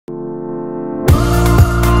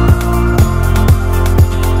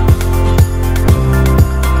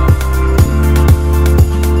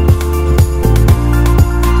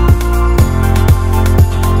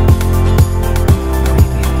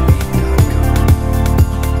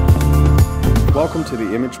Welcome to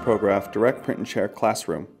the imagePROGRAF Direct Print and Share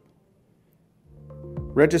classroom.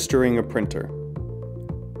 Registering a printer.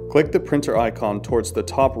 Click the printer icon towards the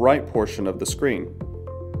top right portion of the screen.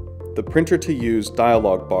 The Printer to Use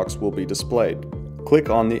dialog box will be displayed. Click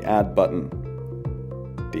on the Add button.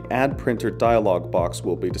 The Add Printer dialog box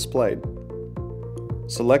will be displayed.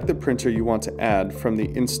 Select the printer you want to add from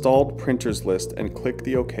the Installed Printers list and click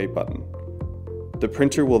the OK button. The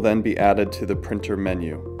printer will then be added to the printer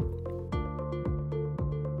menu.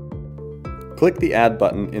 Click the Add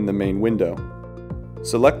button in the main window.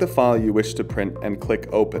 Select the file you wish to print and click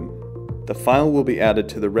Open. The file will be added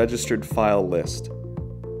to the registered file list.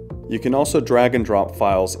 You can also drag and drop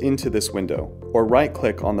files into this window, or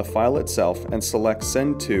right-click on the file itself and select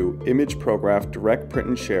Send to imagePROGRAF Direct Print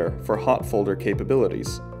and Share for hot folder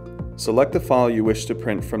capabilities. Select the file you wish to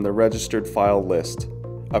print from the registered file list.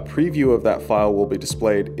 A preview of that file will be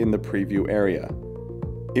displayed in the preview area.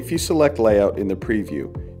 If you select Layout in the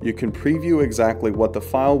preview, you can preview exactly what the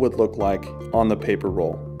file would look like on the paper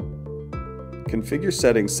roll. Configure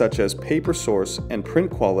settings such as paper source and print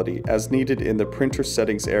quality as needed in the printer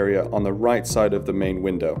settings area on the right side of the main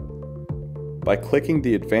window. By clicking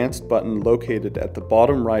the Advanced button located at the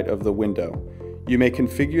bottom right of the window, you may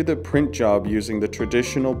configure the print job using the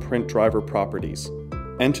traditional print driver properties.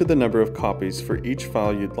 Enter the number of copies for each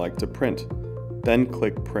file you'd like to print, then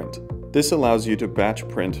click Print. This allows you to batch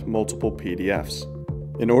print multiple PDFs.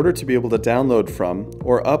 In order to be able to download from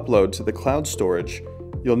or upload to the cloud storage,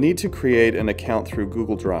 you'll need to create an account through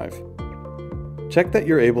Google Drive. Check that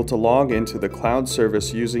you're able to log into the cloud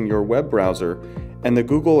service using your web browser and the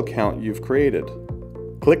Google account you've created.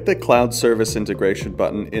 Click the Cloud Service Integration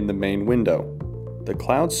button in the main window. The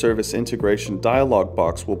Cloud Service Integration dialog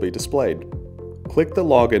box will be displayed. Click the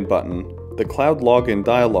Login button. The Cloud Login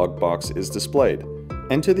dialog box is displayed.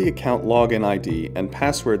 Enter the account login ID and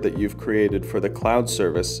password that you've created for the cloud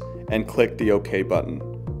service and click the OK button.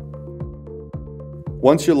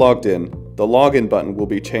 Once you're logged in, the Login button will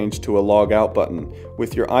be changed to a Log Out button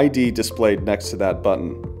with your ID displayed next to that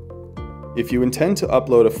button. If you intend to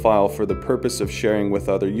upload a file for the purpose of sharing with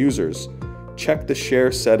other users, check the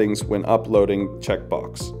Share Settings when uploading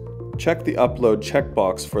checkbox. Check the Upload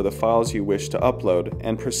checkbox for the files you wish to upload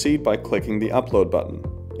and proceed by clicking the Upload button.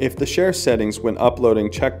 If the Share Settings when uploading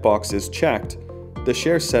checkbox is checked, the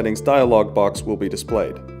Share Settings dialog box will be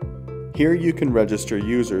displayed. Here you can register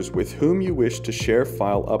users with whom you wish to share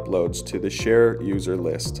file uploads to the Share User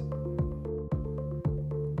list.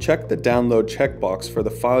 Check the Download checkbox for the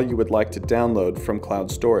file you would like to download from cloud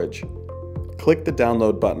storage. Click the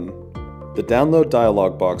Download button. The Download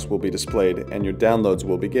dialog box will be displayed and your downloads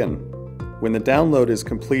will begin. When the download is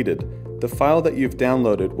completed, the file that you've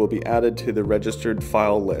downloaded will be added to the registered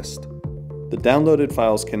file list. The downloaded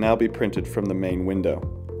files can now be printed from the main window.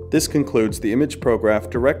 This concludes the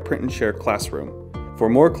imagePROGRAF Direct Print and Share classroom. For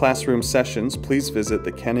more classroom sessions, please visit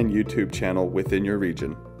the Canon YouTube channel within your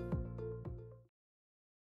region.